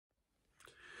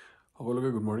সকলোকে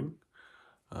good morning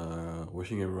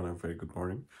witching everyone এ very good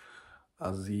morning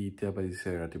আজি এতিয়া বাজিছে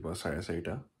ৰাতিপুৱা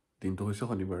 4:30 দিনটো হৈছে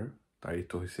শনিবাৰ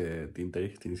তাৰিখটো হৈছে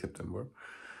 3 ছেপ্টেম্বৰ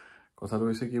কথাটো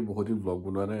হৈছে কি বহুত দিন ব্লগ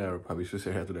বনোৱা নাই আৰু ভাবিছোঁ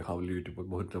চেহেৰাটো দেখাওঁ বুলি ইউটিউবত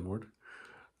বহুত দিনৰ মূৰত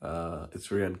ইটছ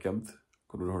ভেৰি আনকেম্পড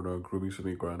কোনো ধৰণৰ গ্ৰুমিং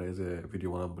চুমিং কৰা নাই যে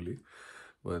ভিডিঅ' বনাম বুলি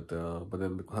বাট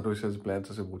দেন কথাটো হৈছে যে প্লেনছ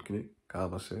আছে বহুতখিনি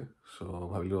কাম আছে চ'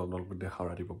 ভাবিলোঁ আপোনালোকক দেখাওঁ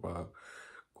ৰাতিপুৱা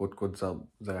ক'ত ক'ত যাম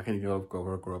জেগাখিনিকে অলপ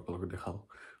কভাৰ কৰোঁ আপোনালোকক দেখাওঁ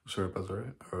ওচৰে পাজৰে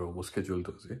আৰু মোৰ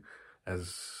স্কেডিউলটো আজি এজ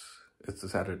ইটছ এ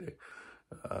ছেটাৰডে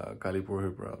কালি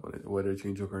পৰহিৰ পৰা মানে ৱেডাৰ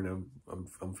চেঞ্জৰ কাৰণে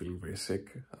আম ফিলিং ভেৰি চেক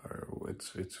আৰু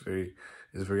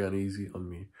it's very uneasy on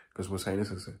me because মোৰ চাইনাছ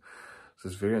আছে চ'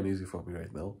 it's very uneasy for me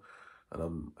right now and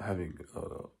আম having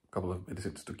couple of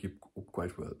medicines to keep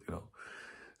quite well, you know.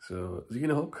 So, যিকি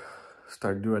নহওক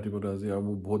ষ্টাৰ্ট দিওঁ ৰাতিপুৱা আজি আৰু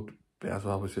মোৰ বহুত বেয়া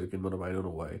স্বভাৱ হৈছিল কিন্তু মানে I don't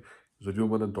know why যদিও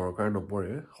মানে দৰকাৰ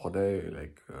নপৰে সদায়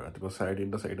লাইক ৰাতিপুৱা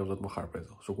 3:30-4 বজাত মই সাৰ পাই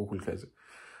যাওঁ চকু খোল খাই যায়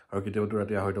আৰু কেতিয়াবাতো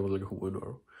ৰাতি 2:30 বজালৈকে শুবই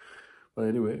নোৱাৰোঁ বাট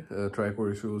এনিৱে ট্ৰাই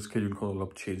কৰিছোঁ স্কেডিউলখন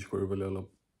অলপ চেঞ্জ কৰিবলৈ অলপ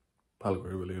ভাল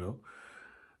কৰিবলৈ you know.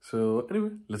 So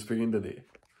anyway, let's begin the day.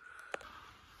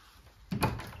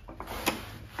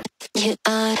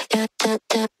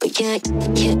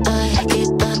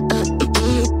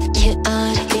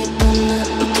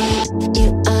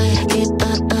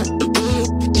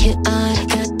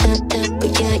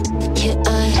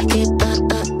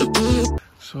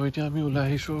 So এতিয়া আমি ওলাই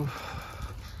আহিছোঁ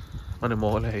মানে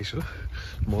মই ওলাই আহিছোঁ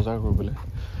বজাৰ কৰিবলৈ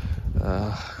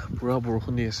পুৰা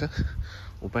বৰষুণ দি আছে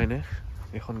উপায় নাই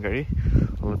এখন গাড়ী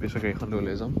অলপ পিছত গাড়ীখন লৈ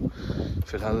ওলাই যাম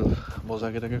ফিলহাল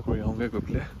বজাৰকেইটাকে কৰি আহোঁগৈ গৈ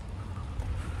পেলাই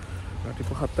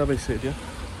ৰাতিপুৱা 7টা বাজিছে এতিয়া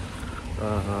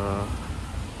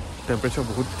টেম্পাৰেচাৰ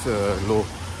বহুত ল'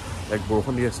 লাইক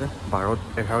বৰষুণ দি আছে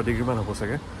 12-11 ডিগ্ৰীমান হ'ব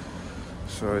চাগে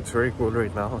চ' it's very cold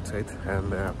right now outside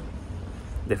and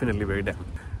definitely very damp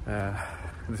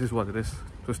this is what it is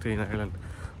to stay in Ireland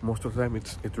most of the time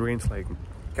it rains like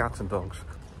cats and dogs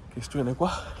কেছটো এনেকুৱা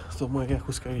চ' মই এতিয়া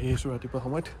খোজকাঢ়ি আহিছোঁ ৰাতিপুৱা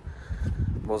সময়ত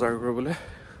বজাৰ কৰিবলৈ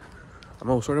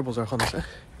আমাৰ ওচৰতে বজাৰখন আছে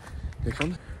সেইখন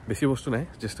বেছি বস্তু নাই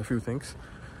just a few things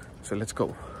so let's go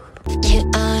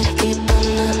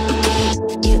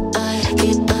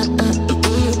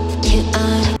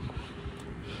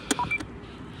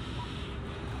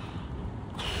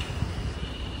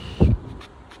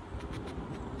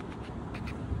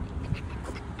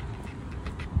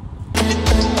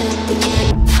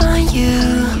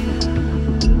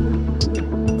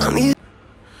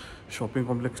shopping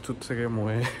কমপ্লেক্সটোত চাগে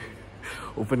মই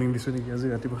অপেনিং দিছোঁ নেকি আজি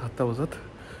ৰাতিপুৱা 7টা বজাত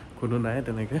কোনো নাই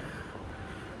তেনেকৈ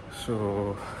চ'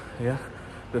 এয়া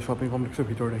শ্বপিং কমপ্লেক্সৰ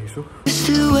ভিতৰত আহিছোঁ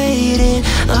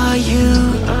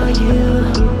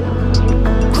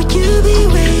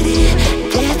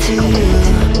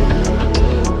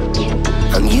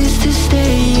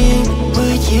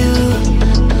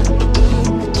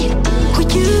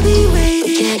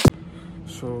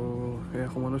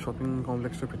সমানো শ্বপিং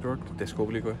কমপ্লেক্সৰ ভিতৰত টেস্কো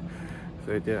বুলি কয় চ'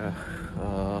 এতিয়া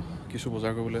কিছু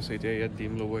বজাৰ কৰিবলৈ আছে এতিয়া ইয়াত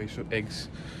ডিম ল'ব আহিছোঁ এগছ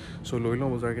চ' লৈ লওঁ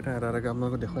বজাৰকেইটা এটা এটাকৈ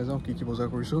আপোনালোকক দেখুৱাই যাওঁ কি বজাৰ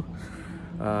কৰিছোঁ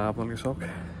আপোনালোকে চাওক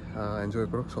এনজয়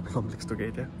কৰক শ্বপিং কমপ্লেক্সটোকে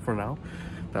এতিয়া ফৰ নাও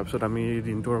তাৰপিছত আমি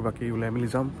দিনটোৰ বাকী ওলাই মেলি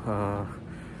যাম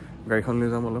গাড়ীখন লৈ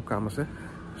যাম অলপ কাম আছে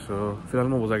চ' ফিলহাল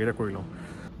মই বজাৰকেইটা কৰি লওঁ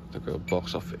a box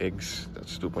of eggs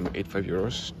that's 2.85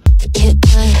 euros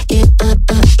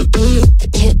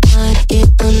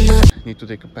need to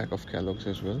take a pack of Kellogg's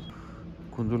as well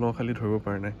কোনটো লওঁ খালি ধৰিব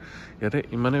পৰা নাই ইয়াতে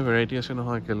ইমানেই ভেৰাইটি আছে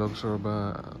নহয় কেলগছৰ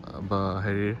বা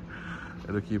হেৰিৰ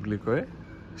এইটো কি বুলি কয়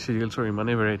চিৰিয়েলছৰ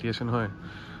ইমানেই ভেৰাইটি আছে নহয়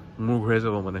মোৰ ঘূৰাই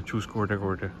যাব মানে চুজ কৰোঁতে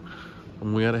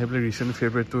মোৰ ইয়াত আহি পেলাই ৰিচেণ্ট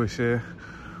ফেভৰেটটো হৈছে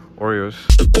অৰিঅ'ছ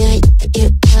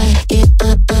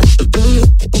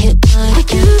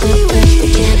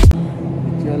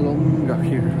এতিয়া ল'ম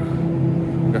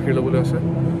গাখীৰ ল'বলৈ আছে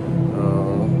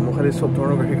মই খালি চব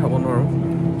ধৰণৰ গাখীৰ খাব নোৱাৰোঁ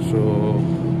চ'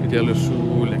 এতিয়া লৈছোঁ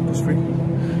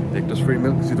লেক্ট'জ ফ্ৰী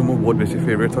মিল্ক যিটো মোৰ বহুত বেছি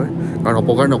ফেভৰেট হয় কাৰণ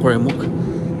অপকাৰ নকৰে মোক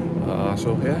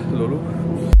চ' সেয়া ল'লোঁ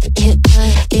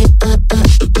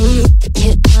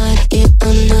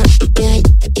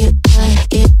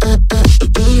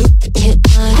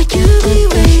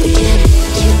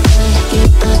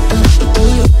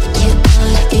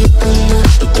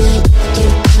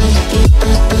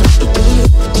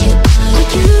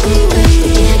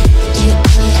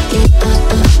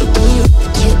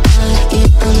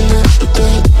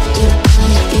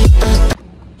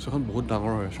বহুত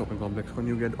ডাঙৰ হয় shopping কমপ্লেক্সখন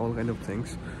you get all kind of things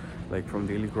like from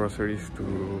daily groceries to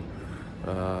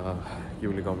কি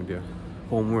বুলি ক'ম এতিয়া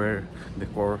হোমৱেৰ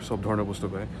ডেকৰ চব ধৰণৰ বস্তু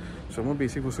পায় চ' মোৰ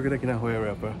বেছিক বস্তুকেইটা কিনা হয় আৰু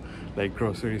ইয়াৰ পৰা like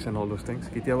গ্ৰচাৰিজ and all those things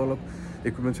কেতিয়াবা অলপ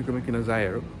ইকুইপমেণ্ট কিনা যায়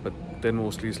আৰু but then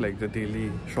mostly is like the daily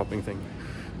shopping thing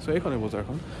চ' এইখনে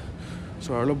বজাৰখন চ'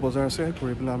 আৰু অলপ বজাৰ আছে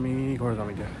কৰি পেলাই আমি ঘৰ যাম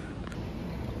এতিয়া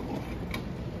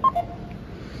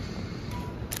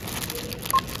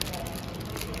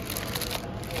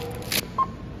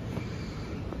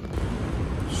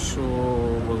চ'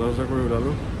 বজাৰ কৰি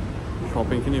ওলালোঁ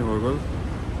শ্বপিংখিনি হৈ গ'ল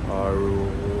আৰু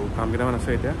কাম কেইটামান আছে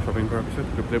এতিয়া শ্বপিং কৰাৰ পিছত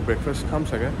প্লেট ব্ৰেকফাষ্ট খাম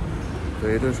চাগে তো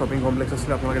এইটো শ্বপিং কমপ্লেক্স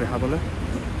আছিলে আপোনালোকে দেখা পালে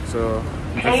চ'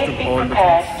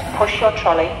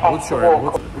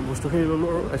 বস্তুখিনি ল'লোঁ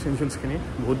আৰু এচেঞ্চিয়েলছখিনি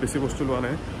বহুত বেছি বস্তু লোৱা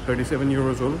নাই 37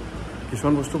 ইউৰোজ হ'ল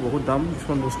কিছুমান বস্তু বহুত দাম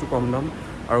কিছুমান বস্তু কম দাম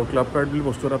আৰু ক্লাব কাৰ্ড বুলি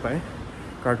বস্তু এটা পায়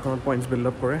কাৰ্ডখনত পইণ্টছ বিল্ড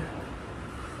আপ কৰে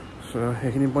চ'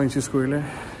 সেইখিনি পইণ্টছ ইউজ কৰিলে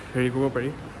হেৰি কৰিব পাৰি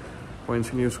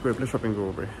পইণ্টছখিনি ইউজ কৰি পেলাই শ্বপিং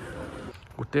কৰিব পাৰি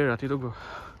গোটেই ৰাতিটো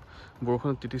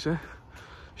বৰষুণত তিতিছে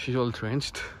শ্বি অল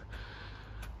ড্ৰেঞ্চড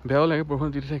বেয়াও লাগে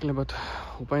বৰষুণত তিতি থাকিলে বাট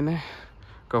উপায় নাই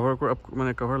কভাৰ কৰা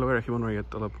মানে কভাৰ লগাই ৰাখিব নোৱাৰি ইয়াত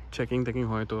অলপ চেকিং টেকিং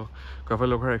হয় তো কভাৰ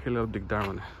লগাই ৰাখিলে অলপ দিগদাৰ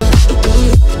মানে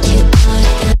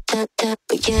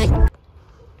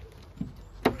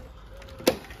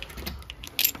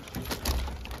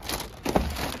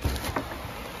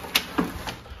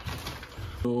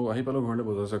তো আহি পালোঁ ঘৰলৈ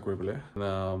বজাৰ কৰি পেলাই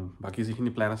বাকী যিখিনি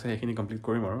প্লেন আছে সেইখিনি কমপ্লিট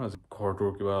কৰিম আৰু আজি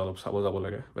ঘৰটোৰ কিবা অলপ চাব যাব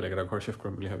লাগে বেলেগ এটা ঘৰ শ্বিফ্ট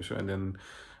কৰিম বুলি ভাবিছোঁ and then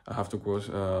I have to go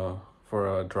for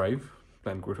আ ড্ৰাইভ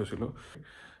প্লেন কৰি থৈছিলোঁ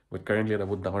বাট কাৰেণ্টলি এটা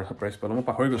বহুত ডাঙৰ ছাৰপ্ৰাইজ পালোঁ মই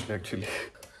পাহৰি গৈছিলোঁ একচুৱেলি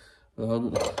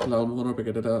লালমোহনৰ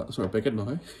পেকেট এটা পেকেট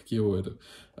নহয় কি হ'ব এইটো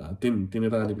টিন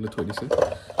এটা আনি পেলাই থৈ দিছে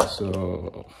চ'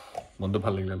 মনটো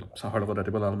ভাল লাগিলে অলপ চাহৰ লগত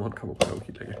ৰাতিপুৱা লালমোহন খাব পাৰোঁ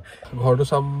কি লাগে ঘৰটো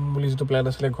চাম বুলি যিটো প্লেন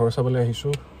আছিলে ঘৰ চাবলৈ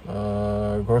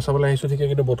আহিছোঁ ঠিকে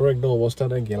কিন্তু বতৰ একদম অৱস্থা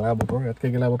নাই গেলা বতৰ ইয়াতকৈ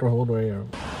গেলা বতৰ হ'ব নোৱাৰি আৰু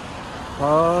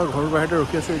ঘৰৰ বাহিৰতে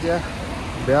ৰখি আছোঁ এতিয়া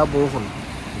বেয়া বৰষুণ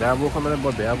মানে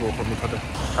বৰ বেয়া বৰষুণ মুঠতে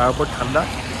তাৰ ওপৰত ঠাণ্ডা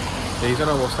দেখিছে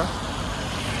ন অৱস্থা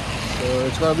চ'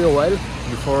 it's গonna be a while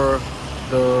before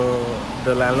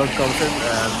the landlord comes in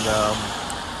and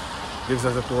gives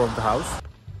us a tour of the house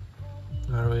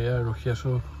আৰু এয়া ৰখি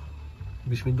আছোঁ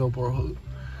 20 মিনিটৰ ওপৰ হ'ল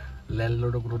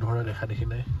লেণ্ডলৰ্ডৰ কোনো ধৰণৰ দেখা দেখি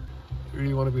নাই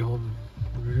really want to be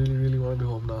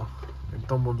home now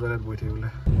একদম মন যায় বহি থাকিবলৈ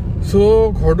চ'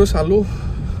 ঘৰটো চালোঁ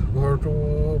ঘৰটো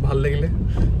ভাল লাগিলে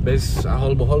বেছ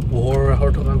আহল বহল পোহৰ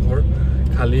থকা ঘৰ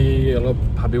খালি অলপ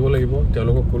ভাবিব লাগিব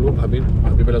তেওঁলোকক ক'লোঁ ভাবি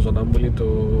পেলাই জনাম বুলি তো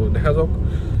দেখা যাওক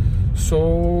চ'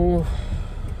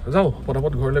 যাওঁ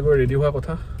পটাপট ঘৰলৈ গৈ ৰেডি হোৱা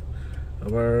কথা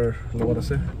আমাৰ লগত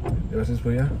আছে দেৱাশিষ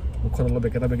ভূঞা মুখখন অলপ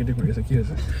বেকেটা বেকেটি কৰি আছে কি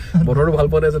হৈছে বতৰটো ভাল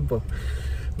পোৱা নাই যেন পাওঁ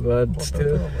বাট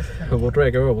বতৰ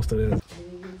একেবাৰে অৱস্থা নাই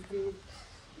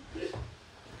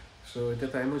চ' এতিয়া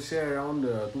টাইম হৈছে এৰাউণ্ড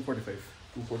 2:45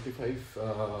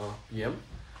 PM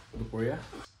দুপৰীয়া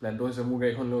প্লেনটো হৈছে মোৰ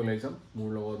গাড়ীখন লৈ ওলাই যাম মোৰ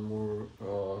লগত মোৰ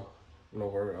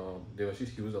লগৰ দেৱাশিষ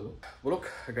সিও যাব ব'লক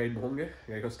গাড়ীত বহোঁগৈ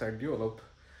গাড়ীখন ষ্টাৰ্ট দিওঁ অলপ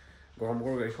গৰম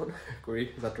কৰোঁ গাড়ীখন কৰি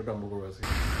যাত্ৰাটো আৰম্ভ কৰোঁ আজি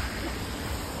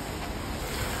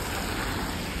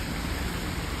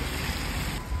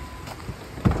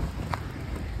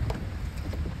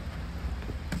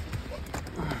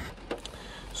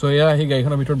চ' এয়া আহি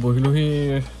গাড়ীখনৰ ভিতৰত বহিলোহি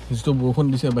যিটো বৰষুণ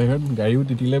দিছে বাহিৰত গাড়ীও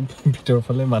তিতিলে ভিতৰৰ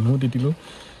ফালে মানুহো তিতিলোঁ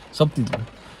চব তিতিলোঁ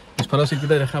পিছফালৰ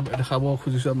চিটকেইটা দেখাব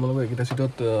খুজিছোঁ আপোনালোকক এইকেইটা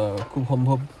চিটত খুব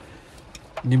সম্ভৱ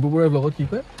ডিব্ৰুগড়ৰ ব্লগত কি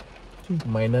কয়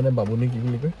মাইনা নে বাবু নে কি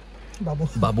বুলি কয়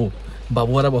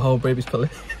বাবু এটা বহাব পাৰি পিছফালে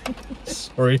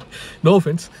চৰি ন'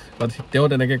 অফেন্স বাট তেওঁ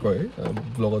তেনেকৈ কয়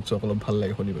ব্লগত চব অলপ ভাল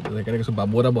লাগে শুনিবলৈ সেইকাৰণে কৈছোঁ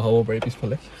বাবু এটা বহাব পাৰি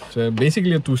পিছফালে চ'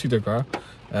 basically 2-seater car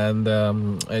and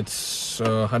it's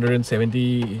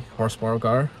 170 horsepower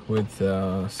car with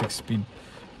 6-speed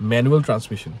manual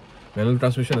transmission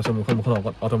আছে মুখন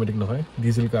অট'মেটিক নহয়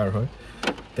ডিজেল কাৰ হয়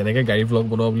তেনেকৈ গাড়ী ব্লগ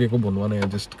বনোৱা বুলি একো বনোৱা নাই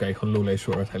জাষ্ট গাড়ীখন লৈ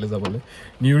ওলাইছোঁ আৰু ঠাইলৈ যাবলৈ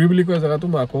নিউৰি বুলি কয় জেগাটো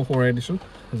মই আকৌ সোঁৱৰাই দিছোঁ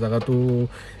জেগাটো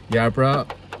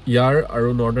ইয়াৰ আৰু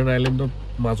নৰ্দাৰ্ণ আইলেণ্ডৰ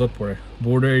মাজত পৰে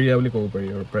বৰ্ডাৰ এৰিয়া বুলি ক'ব পাৰি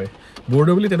আৰু প্ৰায়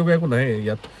বৰ্ডাৰ বুলি তেনেকুৱা একো নাই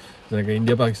ইয়াত যেনেকৈ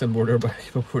ইণ্ডিয়া পাকিস্তান বৰ্ডাৰ বা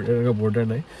কিবা তেনেকুৱা বৰ্ডাৰ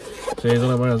নাই চ' এইজন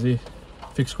আমাৰ আজি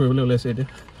ফিক্স কৰিবলৈ ওলাইছে এতিয়া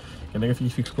কেনেকৈ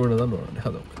ফিক্স কৰোঁ নাজানো আৰু দেখা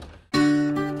যাওক